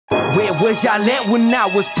Where was y'all at when I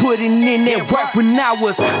was putting in that work? When I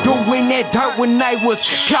was doing that dirt? When I was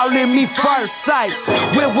calling me first sight?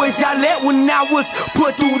 Where was y'all at when I was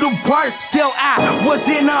put through the worst? Felt I was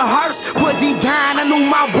in a hearse, but deep down I knew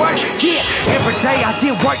my worth. Yeah, every day I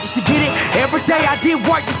did work just to get it. Every day I did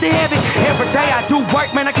work just to have it. Every day I do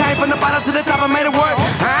work, man, I came from the bottom to the top, I made it work.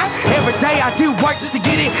 Every day I do work just to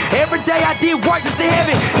get it. Every day I did work just to have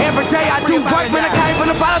it. Every day I do work, man, I came from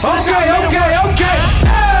the bottom to the top, I made it work.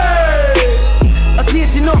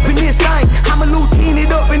 Attention up in this thing, I'm a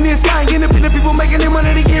lieutenant up in this thing. Independent people making their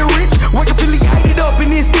money to get rich, working affiliated up in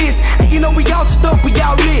this bitch. And you know we all just up, we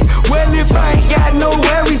all lit. Well, if I ain't got no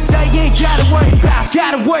worries, say you ain't gotta worry about shit.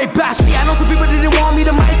 Gotta worry about shit. I know some people didn't want me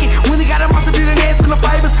to make it. When they got a monster, didn't ask for the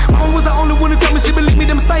favors. Mom was the only one who told me she believed me,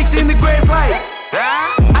 them mistakes in the grass like.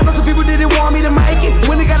 I know some people didn't want me to make it.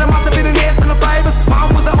 When they got a monster, didn't ask for the favors.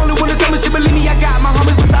 Mom was the only one who told me she believed me. I got my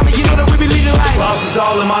homies beside me, you know that we be leading like. Bosses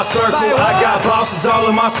all in my circle, I got bosses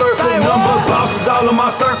all in my circle. Number bosses all in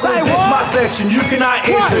my circle. This my section, you cannot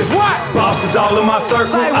enter. Bosses all in my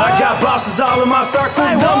circle, I got bosses all in my circle.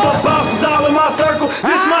 Number bosses all in my circle.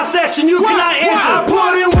 This my section, you cannot enter. I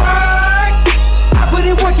put in work, I put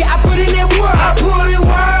in work, yeah, I put in that work. I put in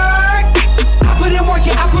work, I put in work,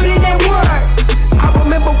 yeah, I put in that work. I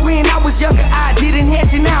remember when I was younger, I didn't have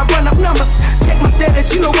shit, now I run up numbers. Check my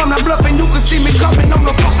status, you know I'm not bluffing. You can see me coming on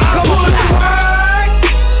the fucking come on.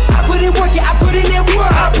 I put in work, yeah, I put in that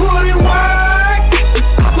work. I put in work,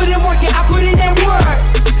 I put in work, yeah, I put in that work.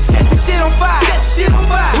 Set the shit on fire, set the shit on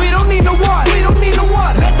fire. We don't need no water, we don't need no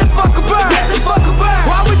water. Let the fucker burn, let the fucker burn.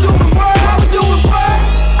 Why we doing work, why we doing work?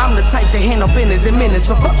 I'm the type to handle business in minutes,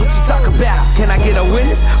 so fuck what you talk about. Can I get a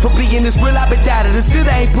witness? For being this real, I've been doubted, and still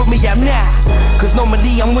they ain't put me out now. Cause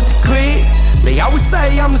normally I'm with the clique, they always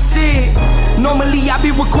say I'm the shit. Normally I be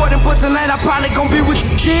recording, but tonight I probably gon' be with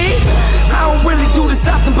your chick. I don't really do this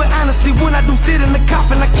often, but honestly when I do sit in the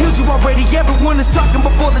coffin, I killed you already. Everyone is talking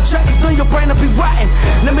before the track is done, your brain will be rotten.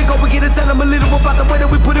 Let me go and get it, tell them a little about the way that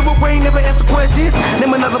we put it, where we ain't never asked the questions.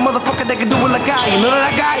 Name another motherfucker that can do it like I. You know that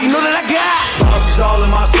I got, you know that I got. Bosses all in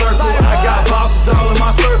my circle, I got bosses all in my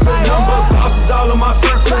circle. Number bosses all in my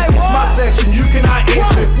circle. It's my section, you cannot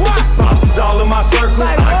enter. Bosses all in my circle,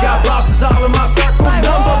 I got bosses all in my circle.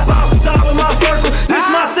 Number bosses all in my circle. This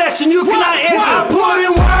my section, you cannot enter. I put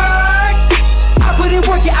in work, I put in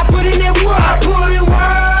work, yeah, I put in that work. I put in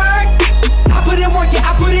work, I put in work, yeah,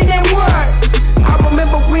 I put in that work. I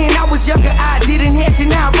remember when I was younger, I didn't have shit,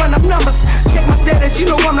 now I run up numbers. Check my status, you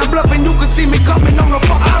know I'm not bluffing. You can see me coming on the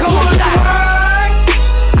fucking come on.